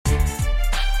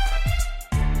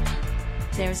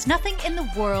There's nothing in the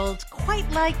world quite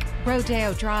like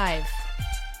Rodeo Drive.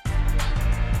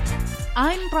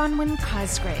 I'm Bronwyn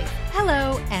Cosgrave.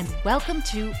 Hello, and welcome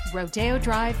to Rodeo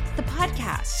Drive, the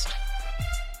podcast.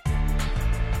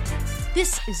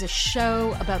 This is a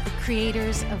show about the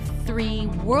creators of 3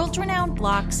 world-renowned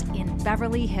blocks in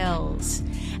Beverly Hills,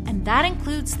 and that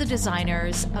includes the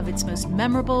designers of its most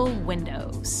memorable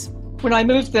windows. When I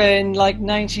moved there in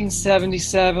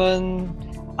 1977,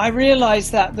 I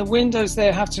realized that the windows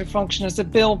there have to function as a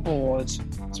billboard,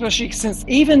 especially since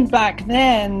even back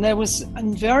then there was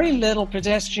very little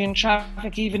pedestrian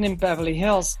traffic even in Beverly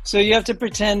Hills. So you have to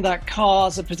pretend that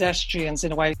cars are pedestrians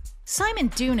in a way. Simon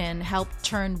Doonan helped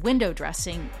turn window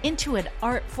dressing into an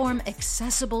art form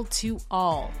accessible to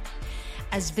all.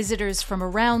 As visitors from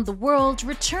around the world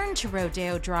return to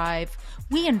Rodeo Drive,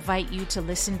 we invite you to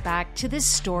listen back to this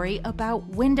story about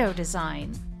window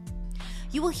design.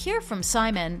 You will hear from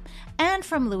Simon and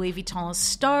from Louis Vuitton's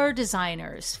star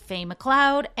designers, Faye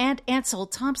McLeod and Ansel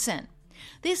Thompson.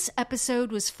 This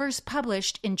episode was first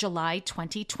published in July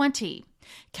 2020.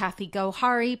 Kathy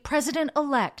Gohari,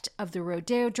 president-elect of the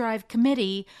Rodeo Drive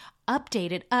Committee,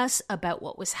 updated us about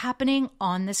what was happening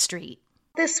on the street.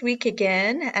 This week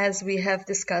again, as we have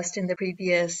discussed in the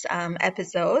previous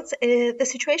episodes, the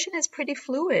situation is pretty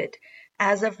fluid.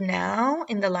 As of now,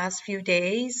 in the last few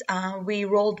days, we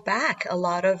rolled back a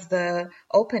lot of the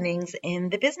openings in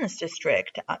the business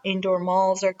district. Indoor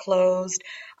malls are closed,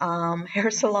 hair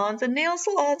salons and nail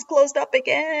salons closed up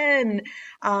again.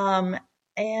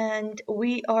 And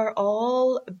we are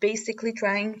all basically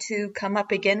trying to come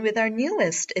up again with our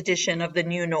newest edition of the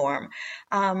new norm.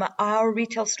 Our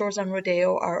retail stores on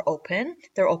Rodeo are open.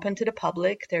 They're open to the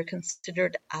public. They're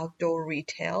considered outdoor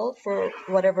retail for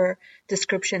whatever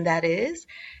description that is.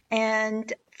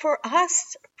 And for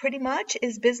us, pretty much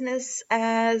is business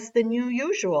as the new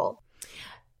usual.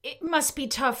 It must be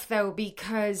tough, though,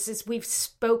 because as we've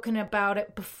spoken about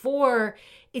it before,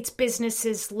 it's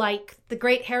businesses like the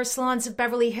great hair salons of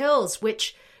Beverly Hills,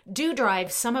 which do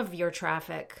drive some of your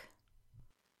traffic.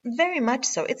 Very much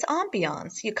so. It's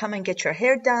ambiance. You come and get your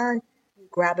hair done, you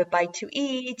grab a bite to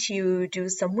eat, you do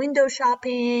some window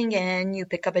shopping, and you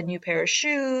pick up a new pair of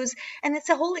shoes, and it's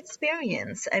a whole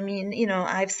experience. I mean,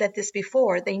 I've said this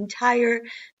before, the entire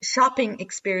shopping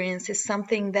experience is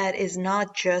something that is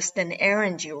not just an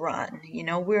errand you run.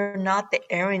 We're not the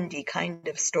errandy kind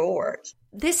of stores.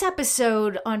 This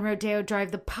episode on Rodeo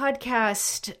Drive, the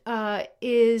podcast,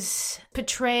 is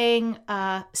portraying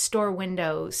store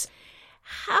windows.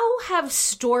 How have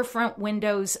storefront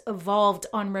windows evolved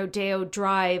on Rodeo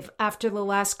Drive after the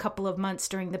last couple of months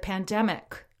during the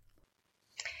pandemic?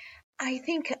 I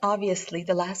think obviously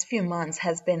the last few months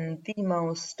has been the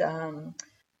most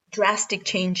drastic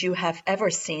change you have ever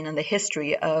seen in the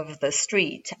history of the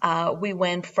street. We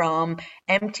went from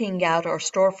emptying out our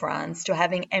storefronts to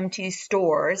having empty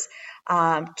stores,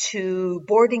 to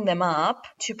boarding them up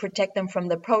to protect them from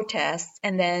the protests,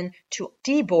 and then to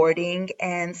deboarding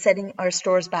and setting our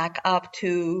stores back up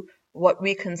to what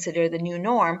we consider the new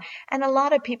norm. And a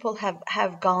lot of people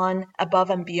have gone above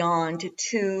and beyond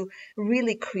to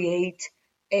really create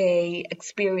a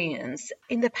experience.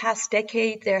 In the past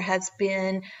decade, there has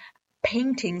been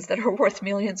paintings that are worth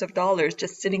millions of dollars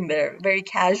just sitting there very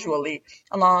casually,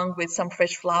 along with some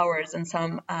fresh flowers and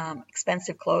some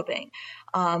expensive clothing.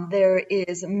 There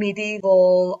is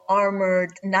medieval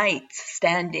armored knights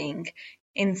standing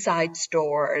inside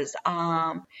stores.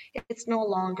 It's no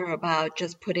longer about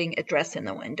just putting a dress in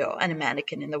the window and a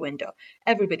mannequin in the window.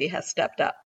 Everybody has stepped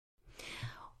up.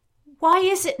 Why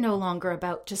is it no longer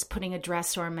about just putting a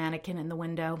dress or a mannequin in the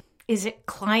window? Is it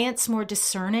clients more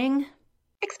discerning?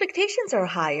 Expectations are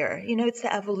higher. It's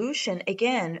the evolution.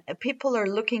 Again, people are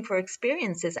looking for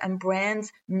experiences and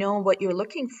brands know what you're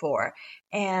looking for.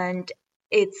 And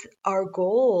it's our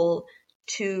goal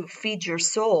to feed your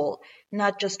soul,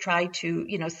 not just try to,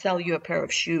 sell you a pair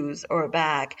of shoes or a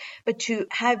bag, but to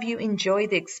have you enjoy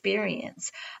the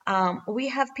experience. We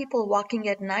have people walking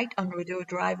at night on Rodeo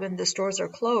Drive when the stores are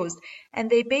closed, and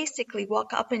they basically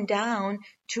walk up and down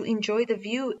to enjoy the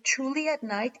view. Truly at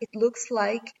night, it looks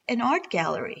like an art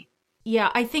gallery.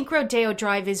 Yeah, I think Rodeo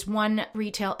Drive is one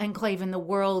retail enclave in the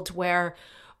world where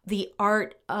the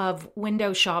art of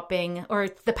window shopping, or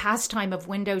the pastime of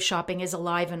window shopping, is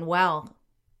alive and well.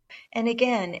 And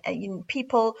again,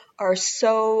 people are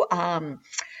so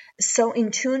so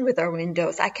in tune with our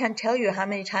windows. I can't tell you how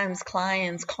many times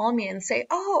clients call me and say,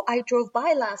 "Oh, I drove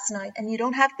by last night and you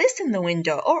don't have this in the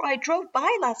window." Or "I drove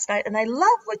by last night and I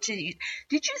love what you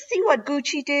did. You see what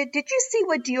Gucci did? Did you see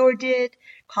what Dior did?"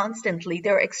 Constantly,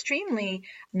 they're extremely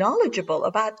knowledgeable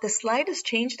about the slightest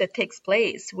change that takes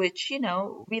place, which,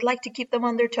 we like to keep them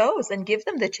on their toes and give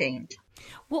them the change.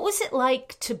 What was it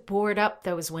like to board up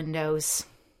those windows?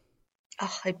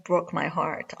 Oh, it broke my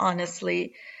heart,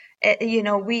 honestly.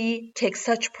 We take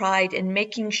such pride in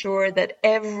making sure that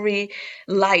every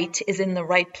light is in the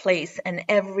right place and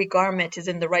every garment is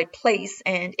in the right place,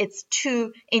 and it's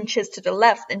 2 inches to the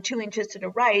left and 2 inches to the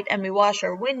right, and we wash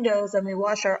our windows and we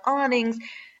wash our awnings,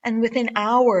 and within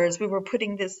hours we were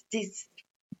putting these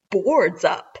boards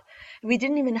up. We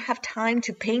didn't even have time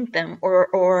to paint them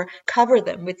or cover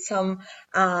them with some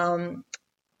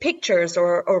pictures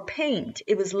or paint.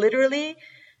 It was literally,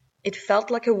 it felt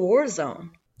like a war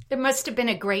zone. It must have been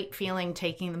a great feeling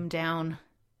taking them down.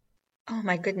 Oh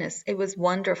my goodness, it was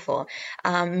wonderful.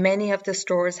 Many of the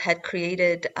stores had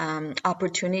created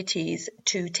opportunities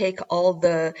to take all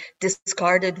the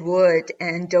discarded wood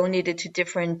and donate it to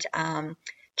different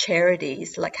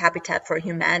charities like Habitat for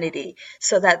Humanity.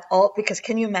 So that because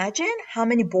can you imagine how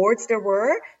many boards there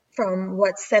were from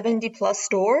 70 plus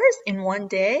stores in one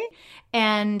day?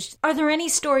 And are there any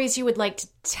stories you would like to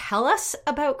tell us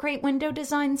about great window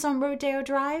designs on Rodeo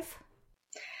Drive?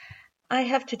 I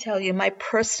have to tell you my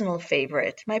personal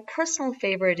favorite. My personal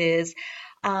favorite is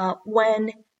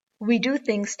when we do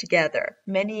things together.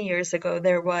 Many years ago,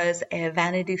 there was a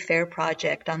Vanity Fair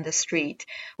project on the street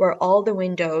where all the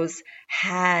windows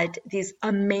had these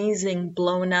amazing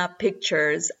blown up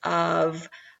pictures of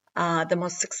the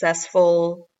most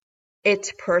successful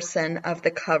person of the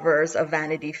covers of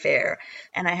Vanity Fair.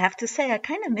 And I have to say, I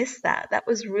kind of missed that. That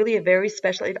was really a very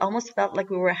special, it almost felt like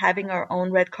we were having our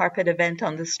own red carpet event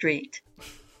on the street.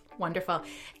 Wonderful.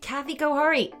 Kathy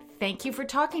Gohary, thank you for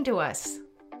talking to us.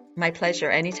 My pleasure.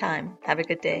 Anytime. Have a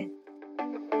good day.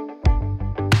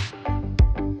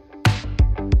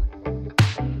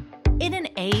 In an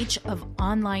age of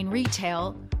online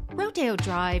retail, Rodeo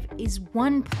Drive is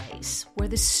one place where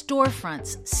the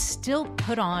storefronts still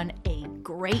put on a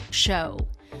great show.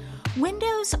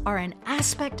 Windows are an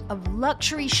aspect of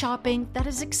luxury shopping that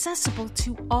is accessible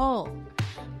to all.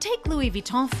 Take Louis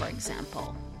Vuitton, for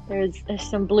example. There's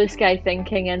some blue sky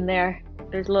thinking in there.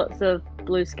 There's lots of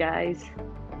blue skies.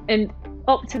 And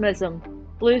optimism.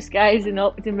 Blue skies and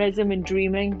optimism and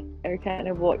dreaming are kind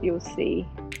of what you'll see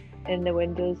in the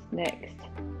windows next.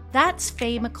 That's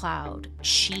Faye McLeod.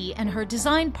 She and her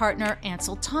design partner,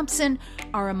 Ansel Thompson,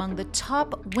 are among the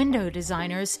top window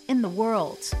designers in the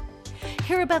world.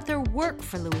 Hear about their work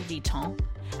for Louis Vuitton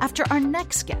after our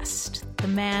next guest, the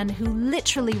man who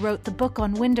literally wrote the book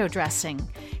on window dressing.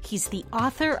 He's the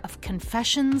author of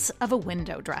Confessions of a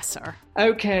Window Dresser.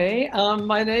 Okay,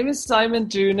 my name is Simon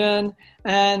Doonan,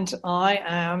 and I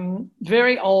am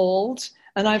very old,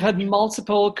 and I've had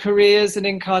multiple careers and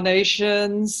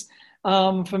incarnations.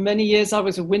 For many years, I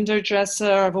was a window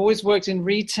dresser. I've always worked in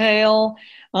retail.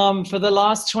 For the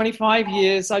last 25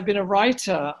 years, I've been a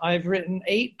writer. I've written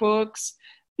 8 books.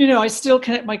 I still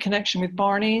connect my connection with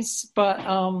Barney's, but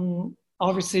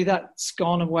obviously that's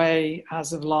gone away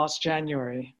as of last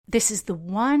January. This is the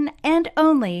one and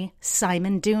only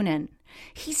Simon Doonan.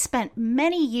 He spent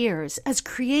many years as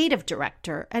creative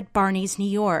director at Barney's New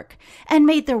York and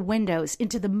made their windows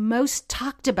into the most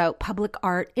talked about public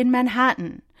art in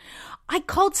Manhattan. I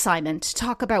called Simon to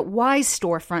talk about why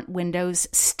storefront windows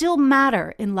still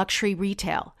matter in luxury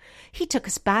retail. He took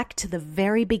us back to the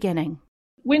very beginning.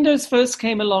 Windows first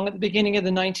came along at the beginning of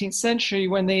the 19th century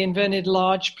when they invented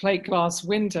large plate glass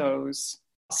windows.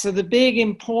 So the big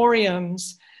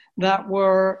emporiums that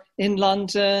were in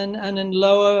London and in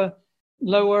lower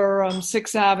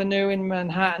 6th Avenue in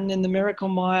Manhattan in the Miracle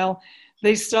Mile,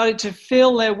 they started to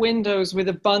fill their windows with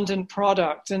abundant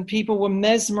product, and people were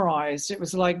mesmerized. It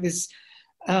was like this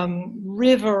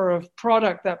river of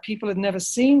product that people had never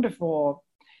seen before.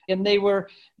 And they were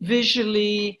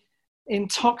visually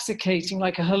intoxicating,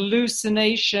 like a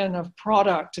hallucination of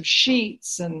product, of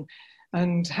sheets and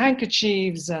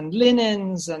handkerchiefs and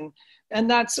linens. And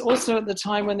that's also at the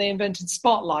time when they invented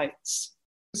spotlights.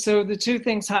 So the two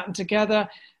things happened together,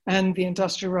 and the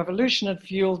Industrial Revolution had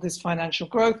fueled this financial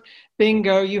growth.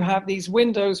 Bingo, you have these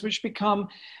windows which become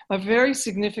a very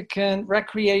significant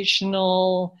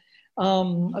recreational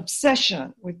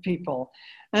obsession with people.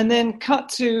 And then cut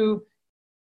to,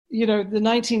 the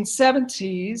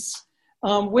 1970s,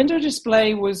 window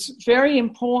display was very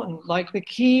important. Like the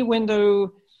key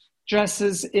window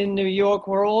dressers in New York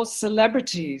were all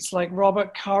celebrities like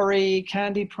Robert Curry,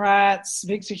 Candy Pratts,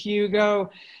 Victor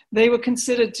Hugo. They were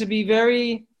considered to be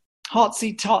very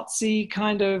hotsy-totsy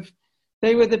kind of.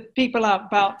 They were the people out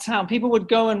about town. People would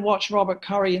go and watch Robert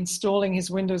Curry installing his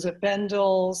windows at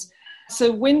Bendel's. So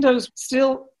windows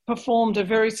still performed a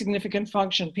very significant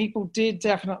function. People did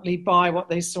definitely buy what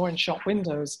they saw in shop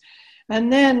windows.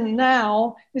 And then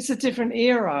now it's a different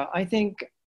era. I think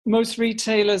most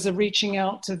retailers are reaching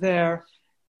out to their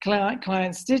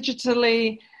clients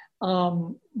digitally.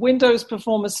 Windows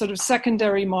perform a sort of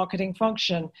secondary marketing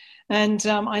function. And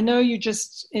I know you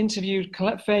just interviewed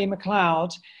Faye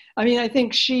McLeod. I mean, I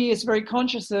think she is very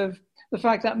conscious of the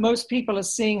fact that most people are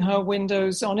seeing her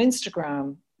windows on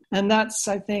Instagram. And that's,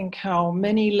 I think, how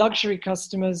many luxury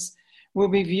customers will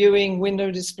be viewing window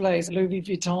displays. Louis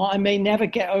Vuitton, I may never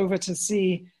get over to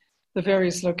see the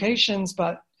various locations,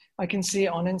 but I can see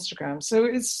it on Instagram. So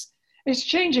it's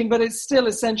changing, but it's still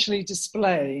essentially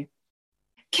display.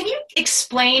 Can you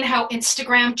explain how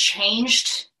Instagram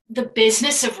changed the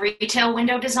business of retail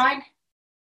window design?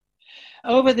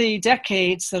 Over the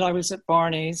decades that I was at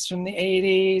Barney's, from the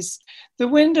 80s, the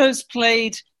windows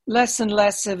played less and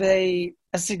less of a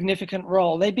significant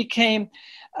role. They became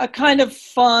a kind of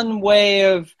fun way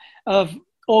of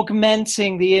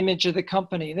augmenting the image of the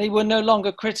company. They were no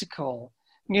longer critical,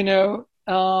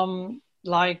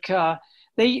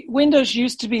 windows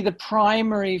used to be the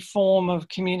primary form of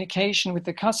communication with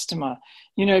the customer.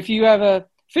 If you have a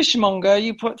fishmonger,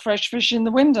 you put fresh fish in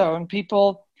the window and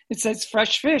it says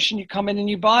fresh fish and you come in and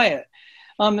you buy it.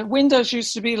 Windows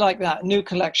used to be like that. New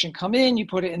collection, come in, you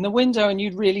put it in the window and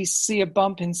you'd really see a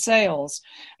bump in sales.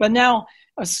 But now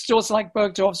stores like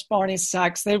Bergdorf's, Barney's,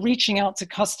 Saks, they're reaching out to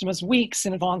customers weeks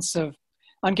in advance of,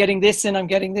 I'm getting this in,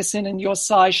 and your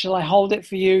size, shall I hold it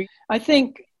for you? I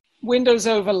think windows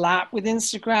overlap with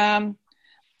Instagram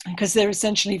because they're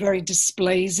essentially very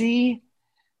displays-y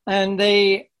and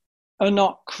they are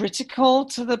not critical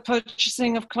to the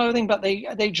purchasing of clothing, but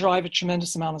they drive a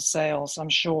tremendous amount of sales, I'm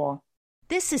sure.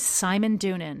 This is Simon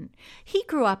Doonan. He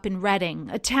grew up in Reading,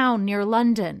 a town near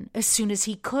London. As soon as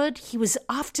he could, he was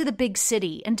off to the big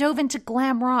city and dove into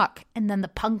glam rock and then the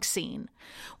punk scene.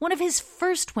 One of his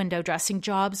first window dressing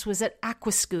jobs was at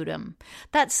Aquascutum.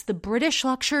 That's the British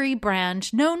luxury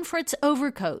brand known for its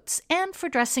overcoats and for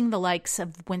dressing the likes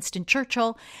of Winston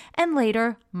Churchill and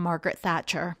later Margaret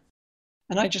Thatcher.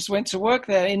 And I just went to work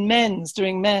there in men's,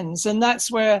 doing men's. And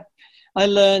that's where I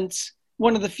learned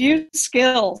one of the few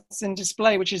skills in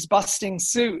display, which is busting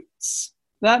suits.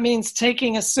 That means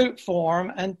taking a suit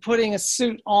form and putting a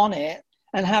suit on it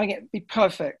and having it be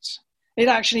perfect. It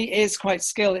actually is quite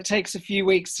skilled. It takes a few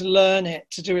weeks to learn it,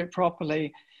 to do it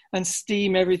properly and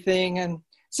steam everything. And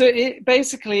so it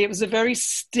was a very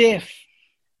stiff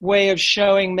way of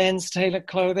showing men's tailored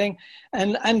clothing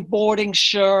and boarding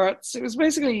shirts. It was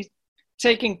basically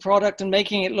taking product and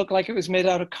making it look like it was made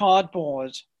out of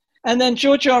cardboard. And then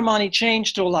Giorgio Armani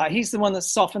changed all that. He's the one that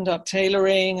softened up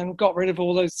tailoring and got rid of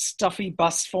all those stuffy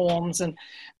bust forms. And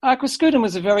Aquascutum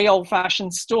was a very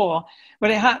old-fashioned store, but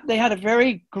they had a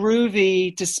very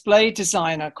groovy display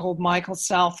designer called Michael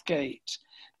Southgate.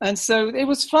 And so it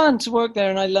was fun to work there,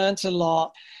 and I learned a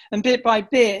lot. And bit by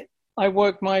bit, I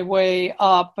worked my way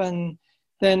up, and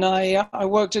then I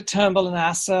worked at Turnbull and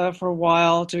Asser for a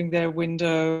while doing their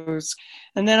windows.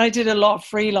 And then I did a lot of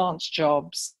freelance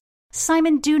jobs.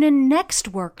 Simon Doonan next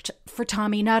worked for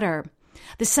Tommy Nutter,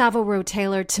 the Savile Row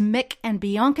tailor to Mick and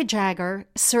Bianca Jagger,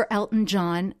 Sir Elton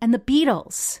John, and the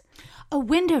Beatles. A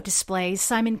window display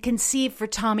Simon conceived for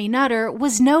Tommy Nutter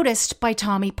was noticed by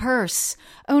Tommy Pearce,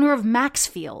 owner of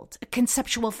Maxfield, a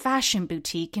conceptual fashion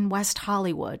boutique in West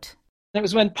Hollywood. It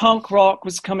was when punk rock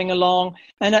was coming along,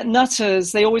 and at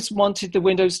Nutter's, they always wanted the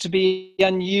windows to be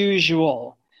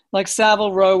unusual. Like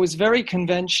Savile Row was very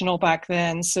conventional back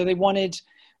then, so they wanted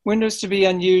windows to be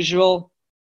unusual.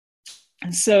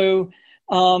 And so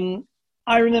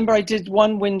I remember I did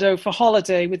one window for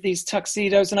holiday with these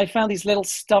tuxedos, and I found these little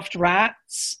stuffed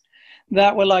rats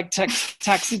that were like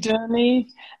taxidermy,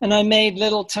 and I made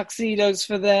little tuxedos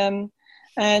for them.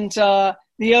 And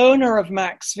the owner of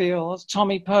Maxfield,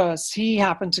 Tommy Pearce, he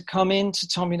happened to come into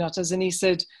Tommy Nutter's, and he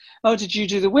said, "Oh, did you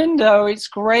do the window? It's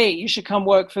great. You should come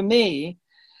work for me."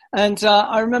 And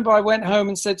I remember I went home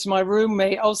and said to my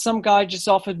roommate, "Oh, some guy just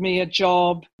offered me a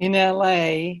job in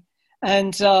LA."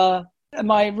 And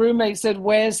my roommate said,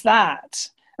 "Where's that?"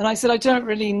 And I said, "I don't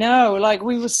really know." Like,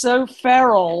 we were so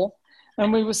feral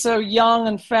and we were so young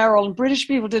and feral, and British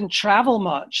people didn't travel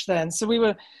much then. So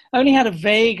we only had a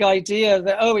vague idea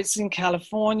that, oh, it's in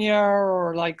California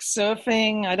or like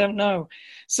surfing. I don't know.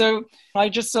 So I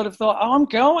just sort of thought, oh, I'm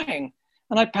going.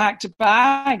 And I packed a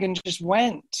bag and just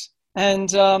went. And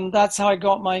that's how I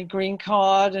got my green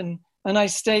card. And I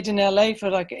stayed in LA for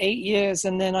like 8 years.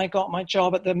 And then I got my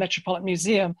job at the Metropolitan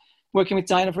Museum working with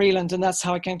Diana Vreeland. And that's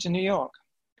how I came to New York.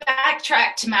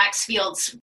 Backtrack to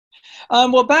Maxfield's.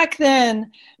 Well, back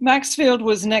then, Maxfield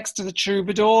was next to the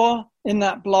Troubadour in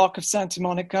that block of Santa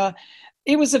Monica.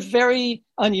 It was a very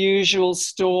unusual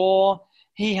store.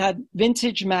 He had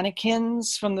vintage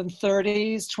mannequins from the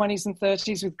 30s, 20s and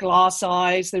 30s with glass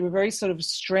eyes. They were very sort of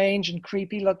strange and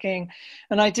creepy looking.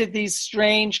 And I did these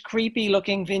strange, creepy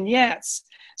looking vignettes.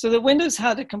 So the windows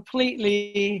had a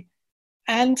completely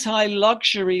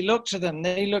anti-luxury look to them.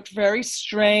 They looked very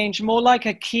strange, more like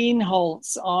a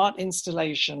Kienholz art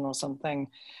installation or something.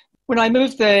 When I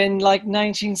moved there in like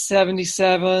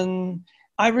 1977,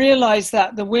 I realized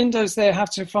that the windows there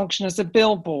have to function as a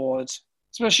billboard,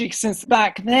 especially since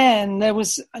back then there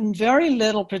was very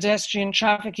little pedestrian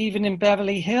traffic even in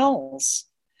Beverly Hills.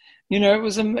 You know,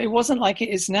 it wasn't like it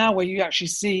is now where you actually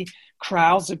see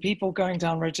crowds of people going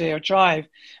down Rodeo Drive.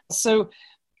 So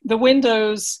the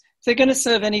windows, if they're going to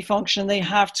serve any function, they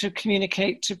have to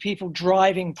communicate to people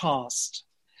driving past.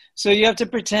 So you have to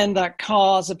pretend that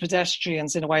cars are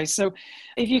pedestrians in a way. So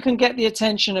if you can get the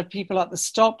attention of people at the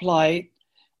stoplight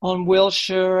on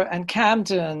Wilshire and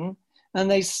Camden, and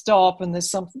they stop and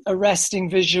there's some arresting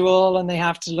visual and they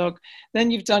have to look, then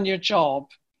you've done your job.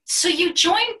 So you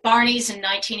joined Barney's in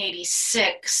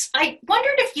 1986. I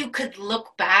wondered if you could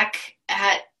look back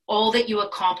at all that you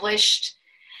accomplished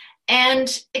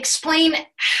and explain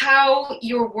how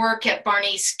your work at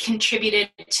Barney's contributed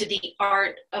to the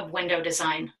art of window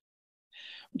design.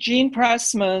 Gene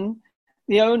Pressman,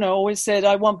 the owner, always said,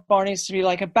 I want Barney's to be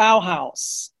like a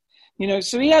Bauhaus. You know,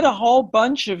 so he had a whole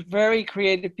bunch of very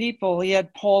creative people. He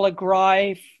had Paula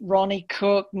Greif, Ronnie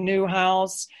Cook,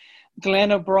 Newhouse,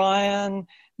 Glenn O'Brien,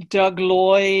 Doug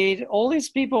Lloyd. All these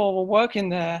people were working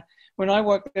there when I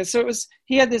worked there. So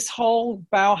he had this whole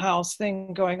Bauhaus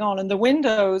thing going on. And the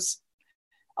windows,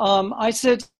 I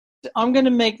said, I'm going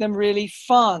to make them really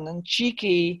fun and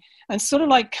cheeky and sort of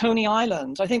like Coney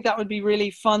Island. I think that would be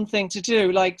really fun thing to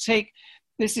do. Like take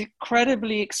this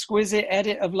incredibly exquisite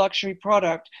edit of luxury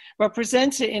product, but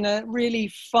present it in a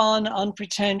really fun,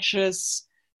 unpretentious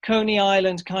Coney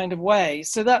Island kind of way.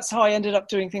 So that's how I ended up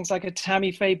doing things like a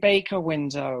Tammy Faye Baker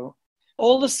window.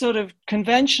 All the sort of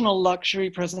conventional luxury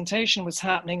presentation was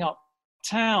happening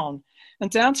uptown.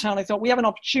 And downtown, I thought we have an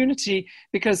opportunity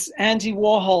because Andy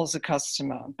Warhol's a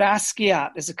customer,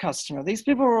 Basquiat is a customer. These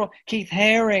people were, Keith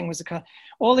Haring was a customer.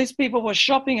 All these people were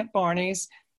shopping at Barney's,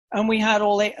 and we had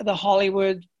all the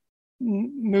Hollywood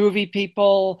movie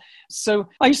people. So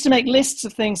I used to make lists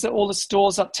of things that all the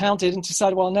stores uptown did and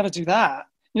decided, well, I'll never do that.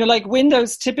 You know, like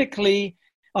windows typically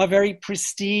are very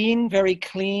pristine, very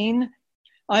clean.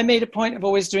 I made a point of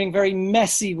always doing very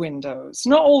messy windows,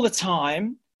 not all the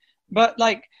time, but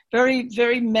like very,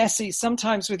 very messy,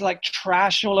 sometimes with like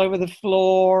trash all over the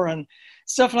floor and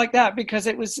stuff like that, because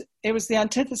it was the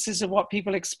antithesis of what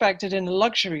people expected in a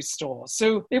luxury store.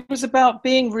 So it was about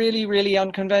being really, really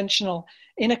unconventional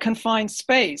in a confined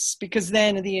space, because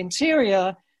then in the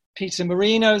interior, Peter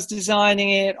Marino's designing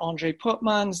it, Andre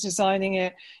Putman's designing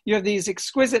it. You have these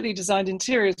exquisitely designed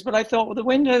interiors, but I thought, well, the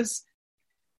windows,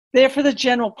 they're for the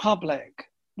general public.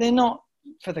 They're not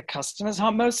for the customers.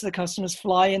 Most of the customers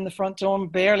fly in the front door and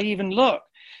barely even look.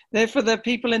 They're for the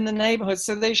people in the neighborhood,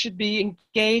 so they should be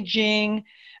engaging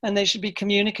and they should be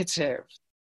communicative.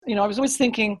 You know, I was always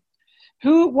thinking,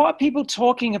 what are people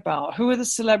talking about? Who are the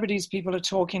celebrities people are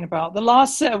talking about? The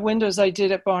last set of windows I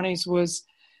did at Barney's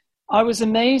I was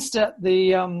amazed at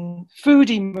the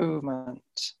foodie movement.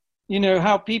 You know,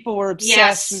 how people were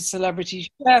obsessed with celebrity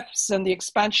chefs and the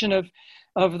expansion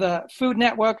of the Food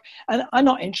Network. And I'm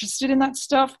not interested in that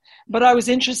stuff, but I was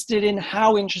interested in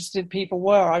how interested people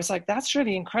were. I was like, that's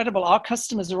really incredible. Our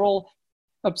customers are all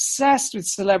obsessed with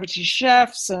celebrity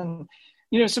chefs. And,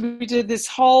 you know, so we did this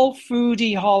whole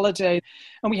foodie holiday,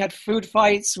 and we had food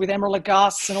fights with Emeril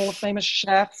Lagasse and all the famous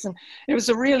chefs. And it was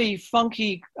a really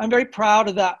funky, I'm very proud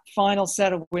of that final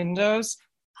set of windows.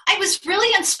 I was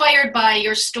really inspired by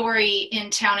your story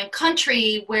in Town and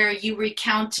Country, where you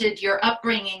recounted your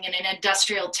upbringing in an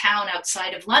industrial town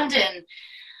outside of London.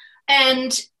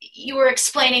 And you were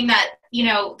explaining that, you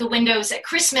know, the windows at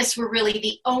Christmas were really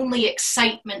the only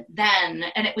excitement then.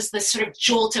 And it was the sort of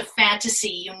jolt of fantasy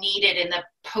you needed in the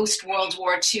post-World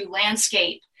War II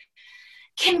landscape.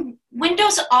 Can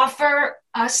windows offer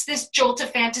us this jolt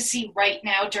of fantasy right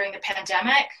now during the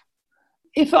pandemic?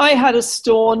 If I had a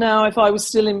store now, if I was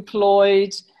still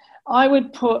employed, I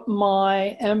would put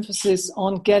my emphasis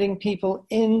on getting people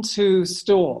into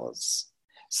stores.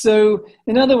 So,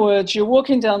 in other words, you're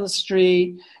walking down the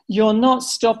street, you're not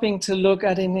stopping to look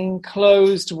at an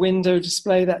enclosed window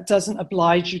display that doesn't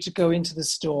oblige you to go into the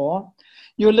store.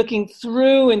 You're looking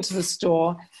through into the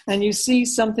store and you see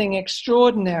something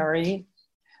extraordinary,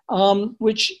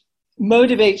 which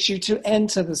motivates you to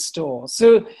enter the store.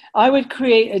 So I would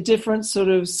create a different sort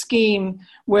of scheme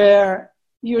where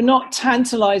you're not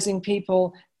tantalizing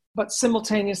people, but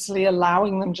simultaneously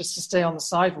allowing them just to stay on the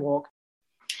sidewalk.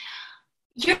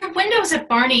 Your windows at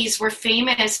Barney's were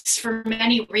famous for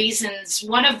many reasons,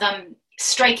 one of them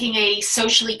striking a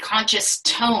socially conscious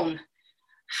tone.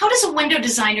 How does a window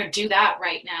designer do that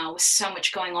right now with so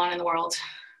much going on in the world?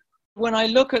 When I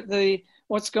look at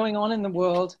what's going on in the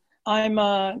world, I'm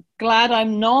glad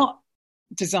I'm not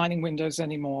designing windows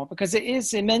anymore, because it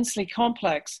is immensely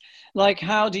complex. Like,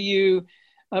 how do you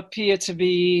appear to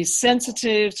be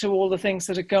sensitive to all the things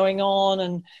that are going on,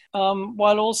 and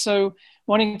while also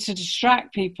wanting to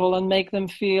distract people and make them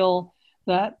feel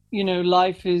that,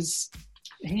 life is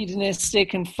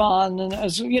hedonistic and fun. And,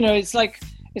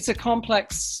 it's a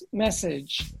complex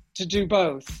message to do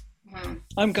both. Mm-hmm.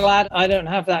 I'm glad I don't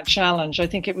have that challenge. I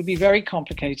think it would be very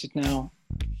complicated now.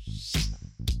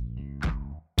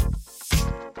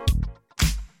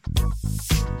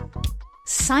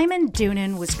 Simon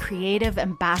Doonan was creative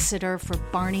ambassador for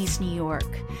Barney's New York.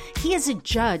 He is a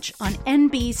judge on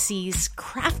NBC's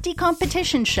crafty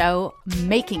competition show,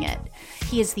 Making It.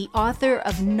 He is the author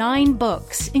of 9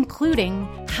 books,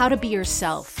 including How to Be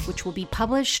Yourself, which will be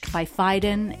published by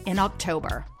Phaidon in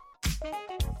October.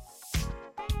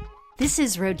 This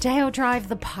is Rodeo Drive,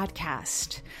 the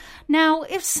podcast. Now,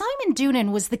 if Simon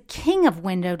Doonan was the king of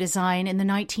window design in the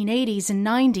 1980s and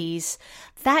 90s,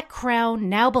 that crown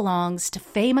now belongs to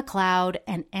Faye McLeod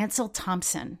and Ansel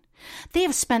Thompson. They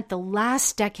have spent the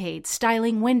last decade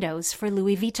styling windows for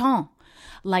Louis Vuitton.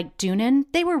 Like Doonan,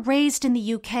 they were raised in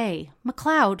the UK,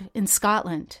 McLeod in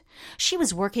Scotland. She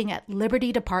was working at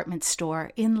Liberty Department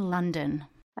Store in London.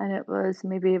 And it was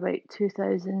maybe about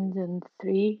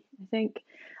 2003, I think.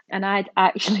 And I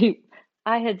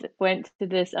had went to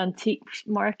this antique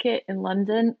market in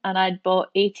London and I'd bought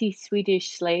 80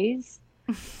 Swedish sleighs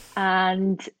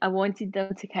and I wanted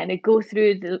them to kind of go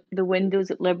through the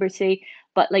windows at Liberty,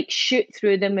 but like shoot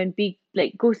through them and be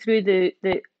like go through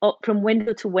the up from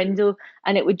window to window,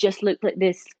 and it would just look like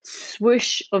this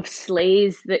swoosh of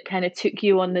sleighs that kind of took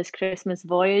you on this Christmas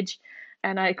voyage.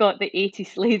 And I got the 80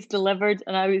 sleighs delivered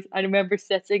and I remember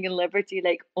sitting in Liberty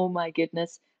like, oh my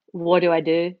goodness, what do I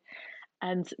do?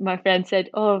 And my friend said,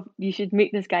 oh, you should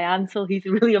meet this guy Ansel. He's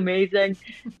really amazing.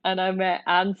 And I met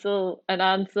Ansel. And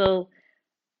Ansel,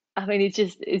 I mean,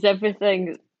 he's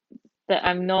everything that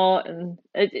I'm not. And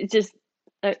it just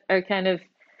are kind of,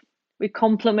 we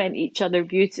complement each other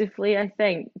beautifully, I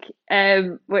think.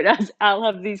 Whereas I'll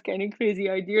have these kind of crazy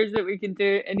ideas that we can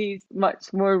do. And he's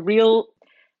much more real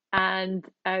and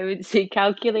I would say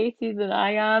calculated than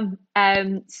I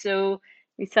am. So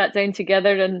we sat down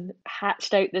together and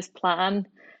hatched out this plan,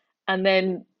 and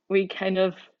then we kind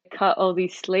of cut all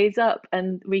these sleighs up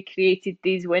and we created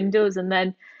these windows. And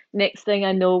then next thing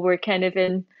I know, we're kind of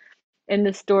in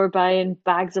the store buying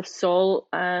bags of salt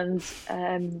and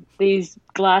these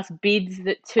glass beads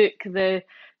that took the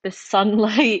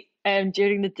sunlight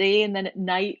during the day, and then at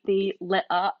night they lit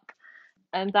up.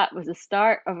 And that was the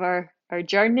start of our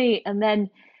journey. And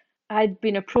then I'd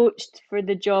been approached for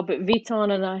the job at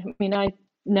Vuitton, and I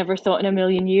never thought in a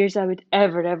million years I would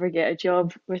ever get a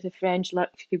job with a French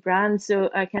luxury brand. So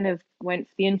I kind of went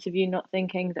for the interview not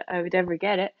thinking that I would ever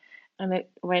get it. And it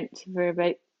went for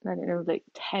about,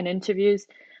 10 interviews,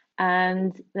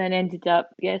 and then ended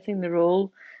up getting the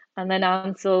role. And then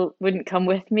Ansel wouldn't come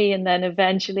with me. And then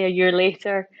eventually a year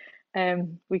later,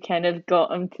 we kind of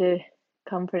got him to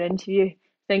come for an interview,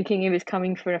 thinking he was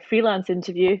coming for a freelance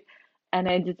interview, and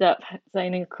ended up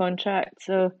signing a contract.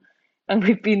 And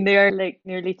we've been there like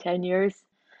nearly 10 years.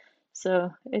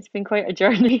 So it's been quite a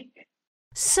journey.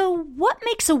 So what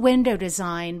makes a window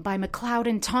design by McLeod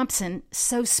and Thompson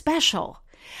so special?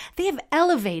 They have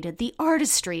elevated the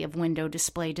artistry of window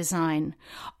display design.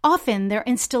 Often their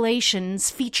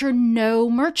installations feature no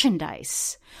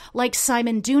merchandise. Like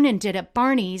Simon Doonan did at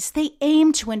Barney's, they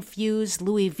aim to infuse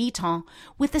Louis Vuitton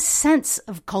with a sense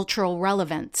of cultural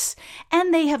relevance,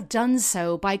 and they have done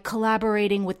so by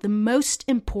collaborating with the most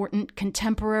important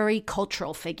contemporary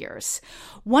cultural figures.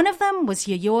 One of them was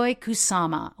Yayoi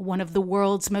Kusama, one of the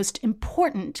world's most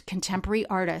important contemporary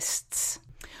artists.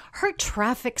 Her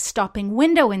traffic-stopping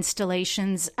window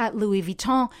installations at Louis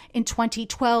Vuitton in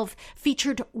 2012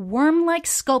 featured worm-like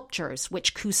sculptures,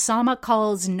 which Kusama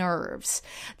calls nerves.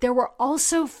 There were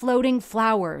also floating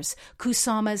flowers,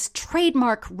 Kusama's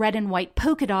trademark red and white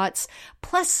polka dots,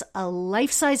 plus a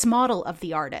life-size model of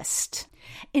the artist.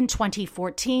 In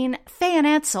 2014, Faye and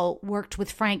Ansel worked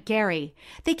with Frank Gehry.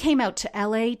 They came out to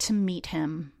LA to meet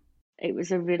him. It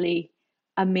was a really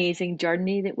amazing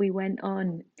journey that we went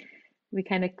on. We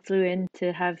kind of flew in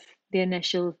to have the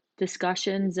initial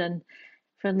discussions, and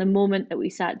from the moment that we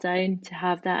sat down to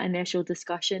have that initial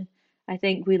discussion, I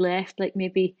think we left like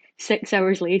maybe 6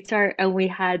 hours later, and we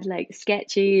had like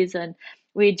sketches, and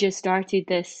we just started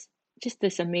this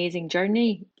amazing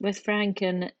journey with Frank,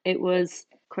 and it was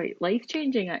quite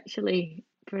life-changing actually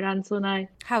for Ansel and I.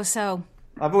 How so?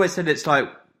 I've always said it's like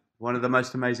one of the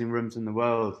most amazing rooms in the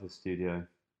world, the studio.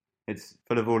 It's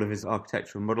full of all of his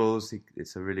architectural models.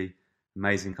 It's a really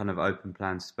amazing kind of open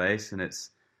plan space, and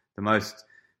it's the most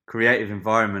creative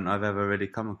environment I've ever really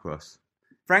come across.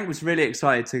 Frank was really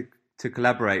excited to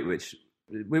collaborate, which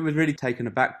we were really taken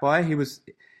aback by. He was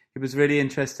really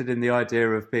interested in the idea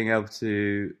of being able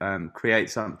to create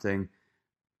something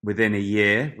within a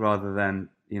year rather than,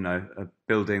 a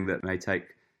building that may take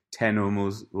 10 or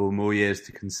more years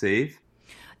to conceive.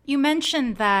 You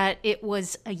mentioned that it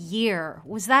was a year.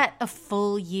 Was that a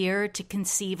full year to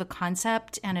conceive a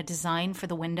concept and a design for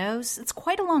the windows? It's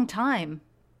quite a long time.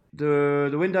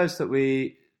 The windows that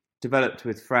we developed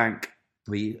with Frank,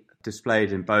 we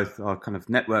displayed in both our kind of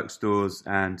network stores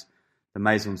and the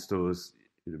Maison stores,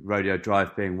 Rodeo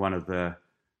Drive being one of the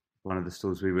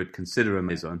stores we would consider a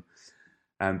Maison.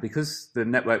 Because the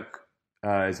network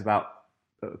is about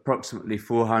approximately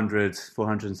 400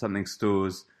 and something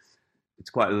stores, it's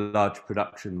quite a large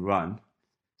production run.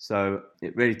 So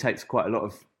it really takes quite a lot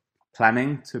of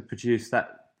planning to produce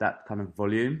that kind of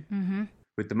volume. Mm-hmm.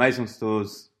 With the Maison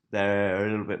stores, they're a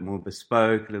little bit more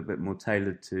bespoke, a little bit more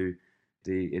tailored to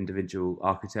the individual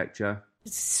architecture.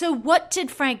 So what did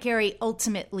Frank Gehry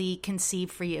ultimately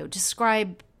conceive for you?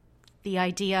 Describe the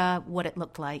idea, what it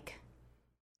looked like.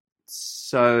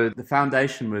 So the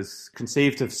foundation was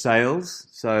conceived of sails.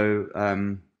 So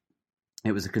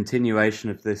it was a continuation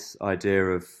of this idea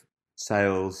of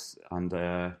sails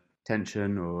under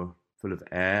tension or full of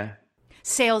air.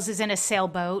 Sails is in a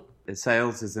sailboat.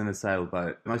 Sails is in a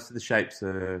sailboat. Most of the shapes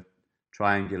are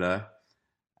triangular,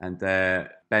 and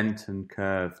they're bent and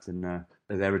curved, and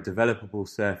they're a developable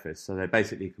surface. So they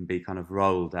basically can be kind of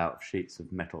rolled out of sheets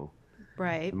of metal.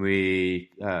 Right. And we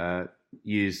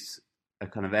used a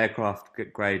kind of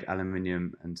aircraft-grade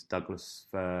aluminium and Douglas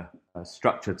fir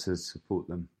structure to support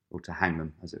them, or to hang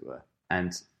them, as it were.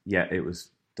 And yeah, it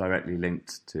was directly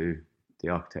linked to the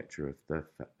architecture of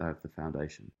the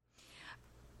foundation.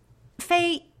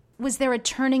 Faye, was there a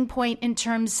turning point in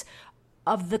terms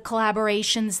of the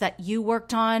collaborations that you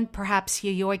worked on, perhaps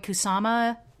Yayoi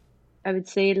Kusama? I would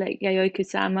say like Yayoi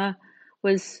Kusama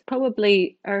was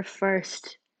probably our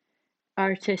first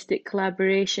artistic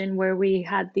collaboration where we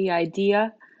had the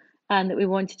idea and that we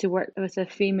wanted to work with a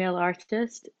female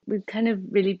artist. We've kind of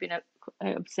really been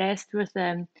obsessed with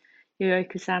Yayoi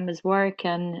Kusama's work,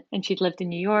 and she'd lived in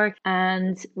New York,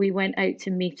 and we went out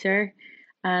to meet her,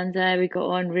 and we got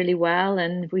on really well,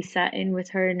 and we sat in with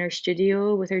her in her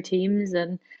studio with her teams,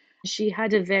 and she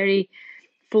had a very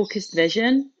focused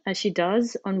vision, as she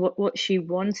does, on what she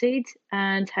wanted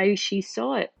and how she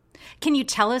saw it. Can you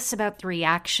tell us about the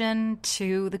reaction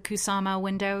to the Kusama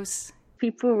windows?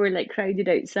 People were like crowded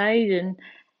outside, and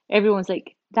everyone's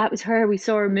like, that was her, we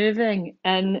saw her moving,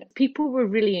 and people were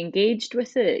really engaged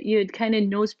with it. You had kind of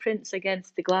nose prints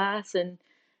against the glass, and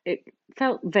it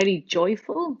felt very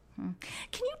joyful.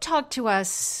 Can you talk to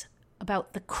us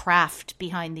about the craft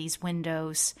behind these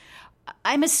windows?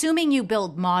 I'm assuming you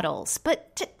build models,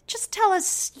 but just tell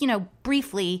us,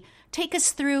 briefly,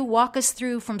 walk us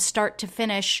through from start to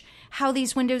finish how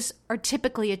these windows are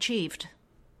typically achieved.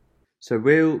 So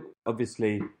we'll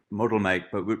obviously model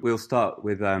make, but we'll start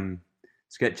with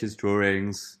sketches,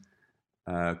 drawings,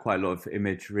 quite a lot of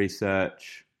image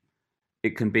research.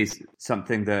 It can be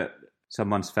something that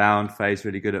someone's found. Faye's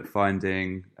really good at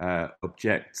finding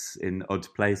objects in odd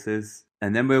places.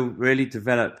 And then we'll really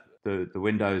develop the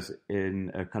windows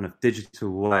in a kind of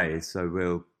digital way. So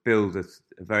we'll build a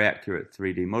very accurate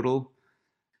 3D model.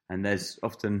 And there's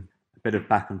often a bit of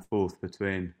back and forth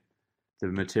between the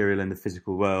material in the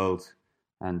physical world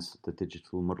and the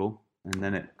digital model. And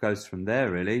then it goes from there,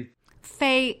 really.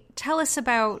 Faye, tell us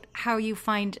about how you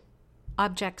find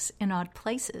objects in odd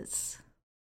places.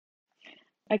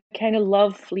 I kind of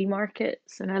love flea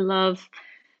markets, and I love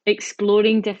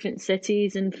exploring different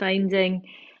cities and finding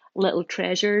little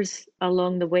treasures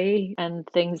along the way and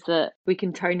things that we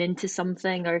can turn into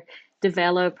something or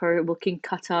develop or we can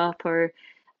cut up or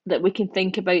that we can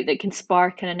think about that can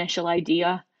spark an initial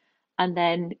idea and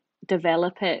then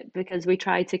develop it because we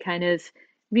try to kind of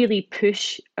really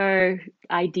push our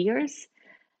ideas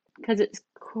because it's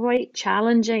quite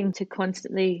challenging to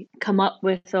constantly come up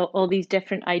with all these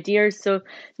different ideas. So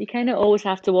you kind of always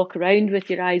have to walk around with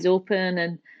your eyes open.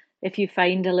 And if you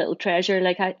find a little treasure,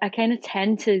 like I kind of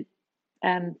tend to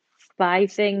buy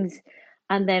things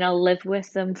and then I'll live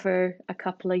with them for a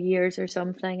couple of years or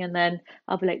something. And then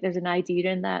I'll be like, there's an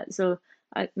idea in that. So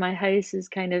my house is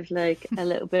kind of like a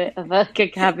little bit of a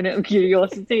cabinet of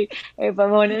curiosity, if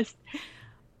I'm honest.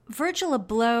 Virgil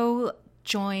Abloh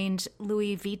joined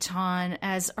Louis Vuitton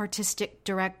as artistic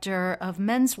director of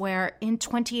menswear in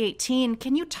 2018.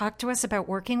 Can you talk to us about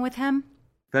working with him?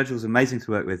 Virgil's amazing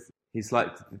to work with. He's like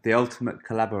the ultimate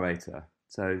collaborator.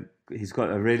 So he's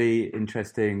got a really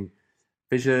interesting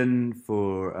vision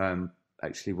for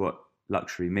actually what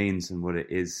luxury means and what it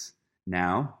is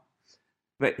now.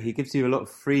 But he gives you a lot of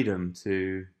freedom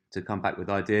to come back with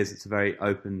ideas. It's a very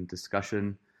open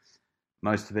discussion.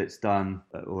 Most of it's done,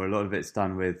 or a lot of it's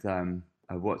done with a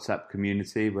WhatsApp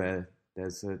community where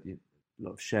there's a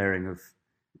lot of sharing of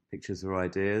pictures or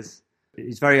ideas.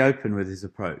 He's very open with his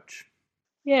approach.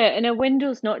 Yeah, and a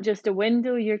window's not just a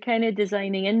window. You're kind of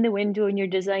designing in the window and you're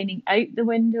designing out the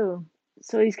window.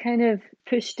 So he's kind of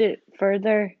pushed it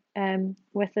further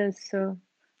with us. So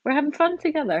we're having fun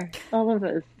together, all of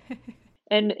us.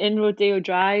 In Rodeo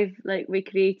Drive, like we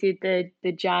created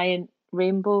the giant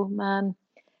rainbow man,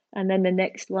 and then the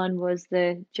next one was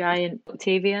the giant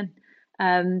Octavian.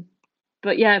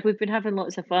 But yeah, we've been having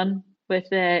lots of fun with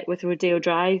Rodeo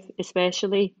Drive,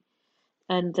 especially,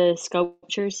 and the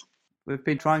sculptures. We've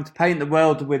been trying to paint the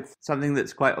world with something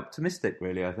that's quite optimistic,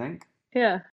 really, I think.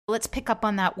 Yeah. Let's pick up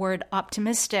on that word,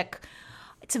 optimistic.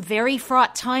 It's a very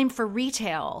fraught time for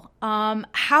retail.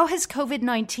 How has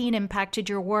COVID-19 impacted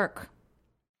your work?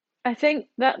 I think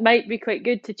that might be quite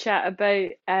good to chat about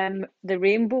the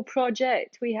Rainbow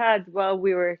project we had while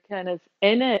we were kind of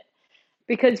in it.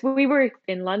 Because we were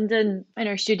in London in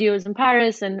our studios in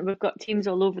Paris and we've got teams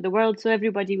all over the world. So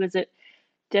everybody was at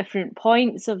different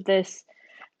points of this.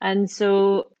 And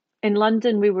so in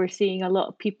London, we were seeing a lot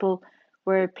of people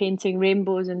were painting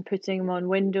rainbows and putting them on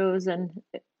windows. And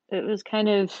it was kind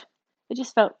of, it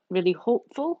just felt really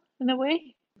hopeful in a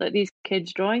way, like these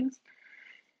kids' drawings.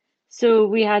 So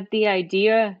we had the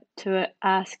idea to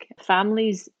ask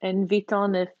families in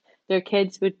Vuitton if their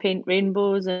kids would paint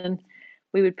rainbows and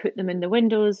we would put them in the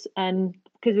windows, and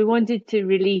because we wanted to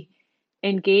really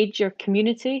engage our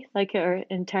community, like our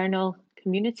internal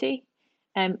community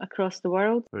across the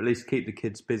world. Or at least keep the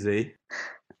kids busy.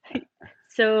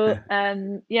 So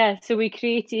so we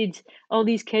created all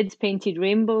these kids painted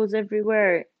rainbows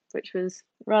everywhere, which was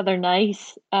rather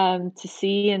nice to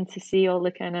see, and to see all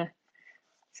the kind of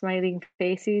smiling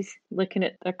faces looking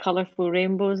at their colourful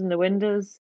rainbows in the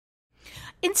windows.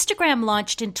 Instagram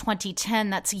launched in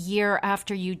 2010. That's a year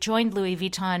after you joined Louis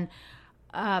Vuitton.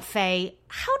 Faye,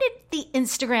 how did the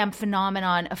Instagram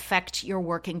phenomenon affect your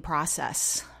working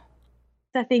process?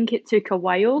 I think it took a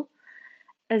while,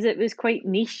 as it was quite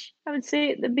niche, I would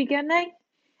say, at the beginning.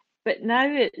 But now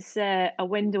it's a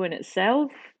window in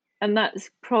itself. And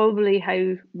that's probably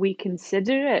how we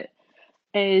consider it,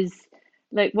 is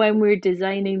like when we're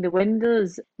designing the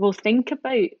windows, we'll think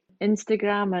about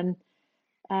Instagram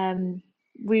and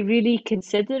we really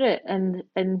consider it. And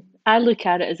I look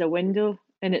at it as a window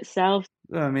in itself.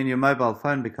 Well, I mean, your mobile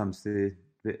phone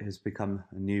has become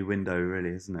a new window,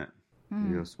 really, isn't it?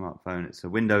 Your smartphone, it's a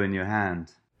window in your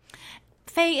hand.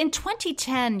 Faye, in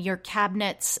 2010, your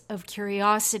cabinets of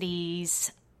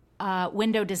curiosities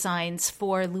window designs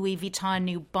for Louis Vuitton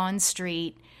New Bond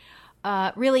Street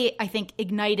really, I think,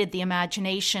 ignited the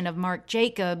imagination of Marc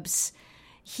Jacobs.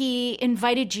 He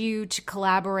invited you to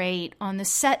collaborate on the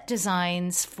set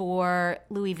designs for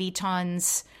Louis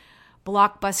Vuitton's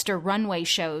blockbuster runway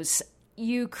shows.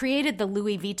 You created the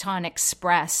Louis Vuitton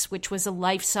Express, which was a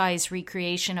life-size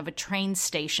recreation of a train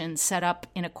station set up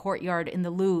in a courtyard in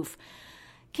the Louvre.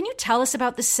 Can you tell us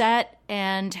about the set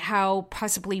and how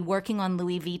possibly working on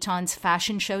Louis Vuitton's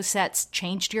fashion show sets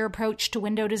changed your approach to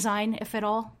window design, if at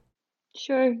all?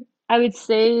 Sure. I would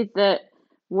say that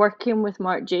working with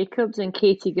Marc Jacobs and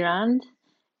Katie Grand,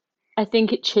 I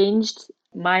think it changed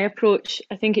my approach.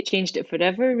 I think it changed it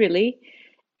forever, really.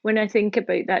 When I think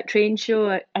about that train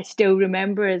show, I still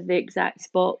remember the exact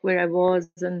spot where I was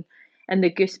and the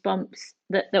goosebumps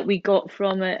that we got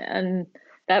from it. And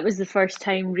that was the first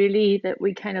time really that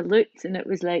we kind of looked and it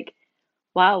was like,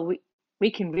 wow,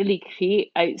 we can really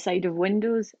create outside of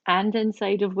windows and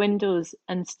inside of windows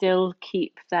and still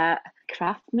keep that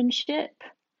craftsmanship.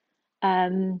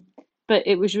 But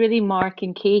it was really Mark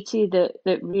and Katie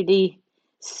that really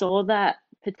saw that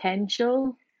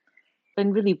potential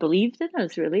and really believed in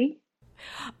us, really.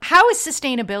 How has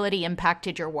sustainability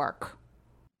impacted your work?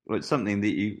 Well, it's something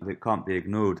that can't be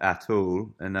ignored at all,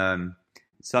 and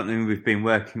it's something we've been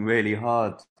working really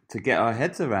hard to get our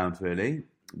heads around, really,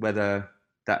 whether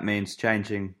that means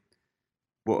changing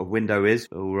what a window is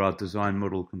or our design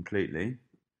model completely.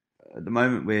 At the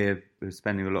moment, we're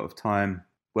spending a lot of time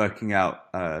working out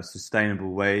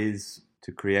sustainable ways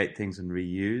to create things and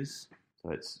reuse. So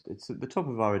it's at the top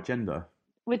of our agenda.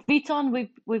 With Vuitton,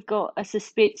 we've got a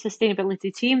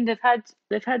sustainability team. They've had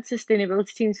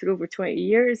sustainability teams for over 20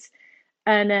 years,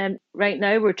 and right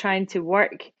now we're trying to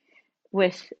work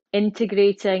with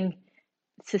integrating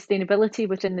sustainability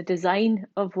within the design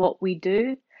of what we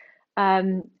do,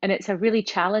 and it's a really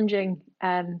challenging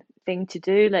thing to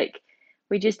do. Like,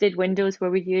 we just did windows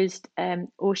where we used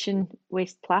ocean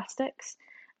waste plastics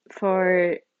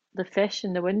for the fish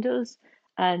in the windows.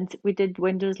 And we did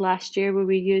windows last year where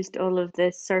we used all of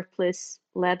the surplus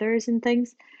leathers and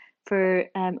things for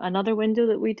another window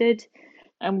that we did.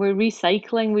 And we're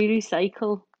recycling. We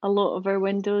recycle a lot of our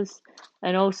windows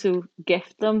and also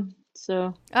gift them.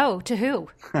 So to who?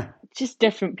 Just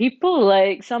different people.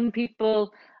 Like, some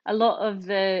people, a lot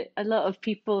of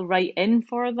people write in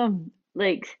for them.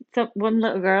 Like, one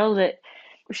little girl that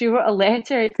she wrote a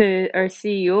letter to our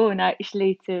CEO and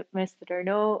actually to Mr.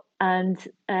 Arnault, and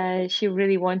she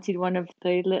really wanted one of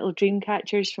the little dream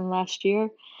catchers from last year,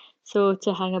 so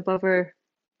to hang above her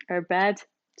bed.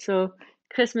 So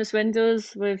Christmas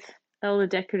windows with all the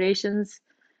decorations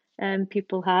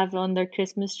people have on their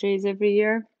Christmas trees every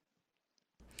year.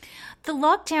 The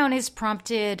lockdown has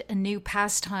prompted a new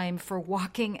pastime for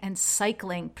walking and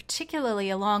cycling, particularly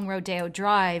along Rodeo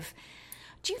Drive.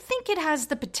 Do you think it has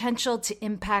the potential to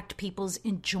impact people's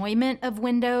enjoyment of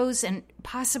windows and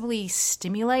possibly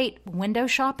stimulate window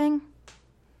shopping?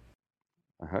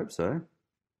 I hope so.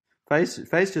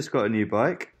 Faye's just got a new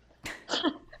bike.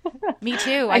 Me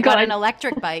too. I got an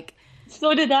electric bike.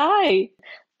 So did I.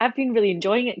 I've been really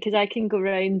enjoying it because I can go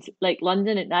around like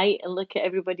London at night and look at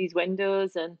everybody's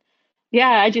windows, and yeah,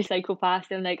 I just cycle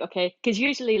past and like, okay, because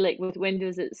usually like with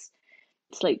windows it's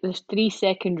like this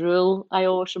 3-second rule. I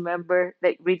always remember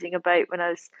like reading about when I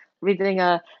was reading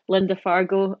Linda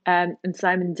Fargo and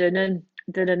Simon Doonan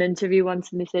did an interview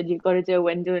once, and they said you've got to do a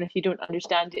window, and if you don't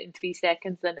understand it in 3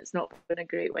 seconds, then it's not been a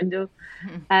great window.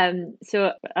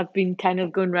 So I've been kind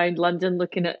of going around London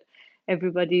looking at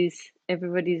everybody's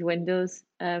windows,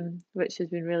 which has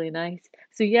been really nice.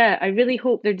 So yeah, I really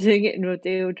hope they're doing it in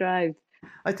Rodeo Drive.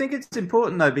 I think it's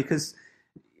important though, because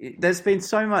there's been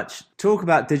so much talk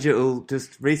about digital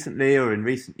just recently or in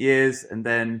recent years, and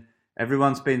then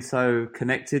everyone's been so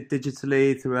connected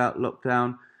digitally throughout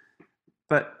lockdown.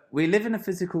 But we live in a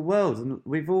physical world, and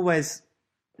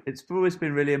it's always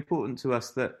been really important to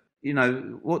us that, you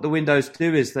know, what the windows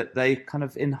do is that they kind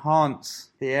of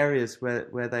enhance the areas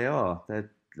where they are.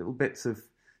 They're little bits of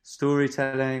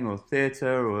storytelling or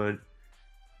theatre or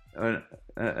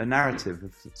a narrative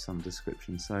of some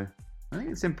description. So I think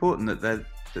it's important that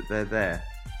they're there.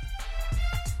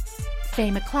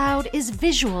 Faye McLeod is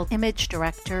Visual Image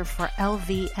Director for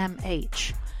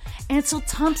LVMH. Ansel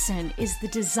Thompson is the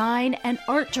Design and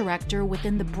Art Director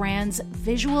within the brand's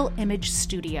Visual Image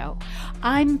Studio.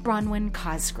 I'm Bronwyn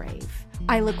Cosgrave.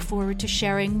 I look forward to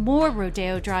sharing more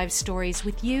Rodeo Drive stories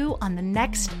with you on the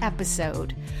next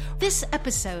episode. This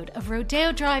episode of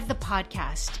Rodeo Drive the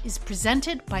podcast is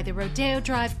presented by the Rodeo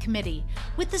Drive Committee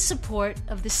with the support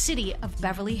of the City of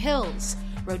Beverly Hills.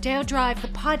 Rodeo Drive the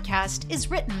podcast is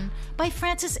written by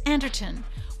Francis Anderton,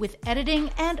 with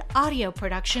editing and audio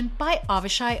production by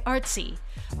Avishai Artsy.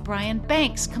 Brian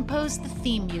Banks composed the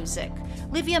theme music.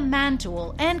 Livia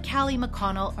Mandul and Callie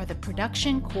McConnell are the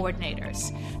production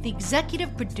coordinators. The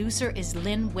executive producer is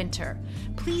Lynn Winter.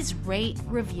 Please rate,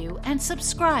 review, and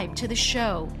subscribe to the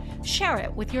show. Share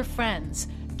it with your friends.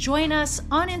 Join us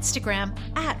on Instagram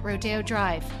at Rodeo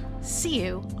Drive. See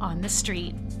you on the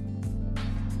street.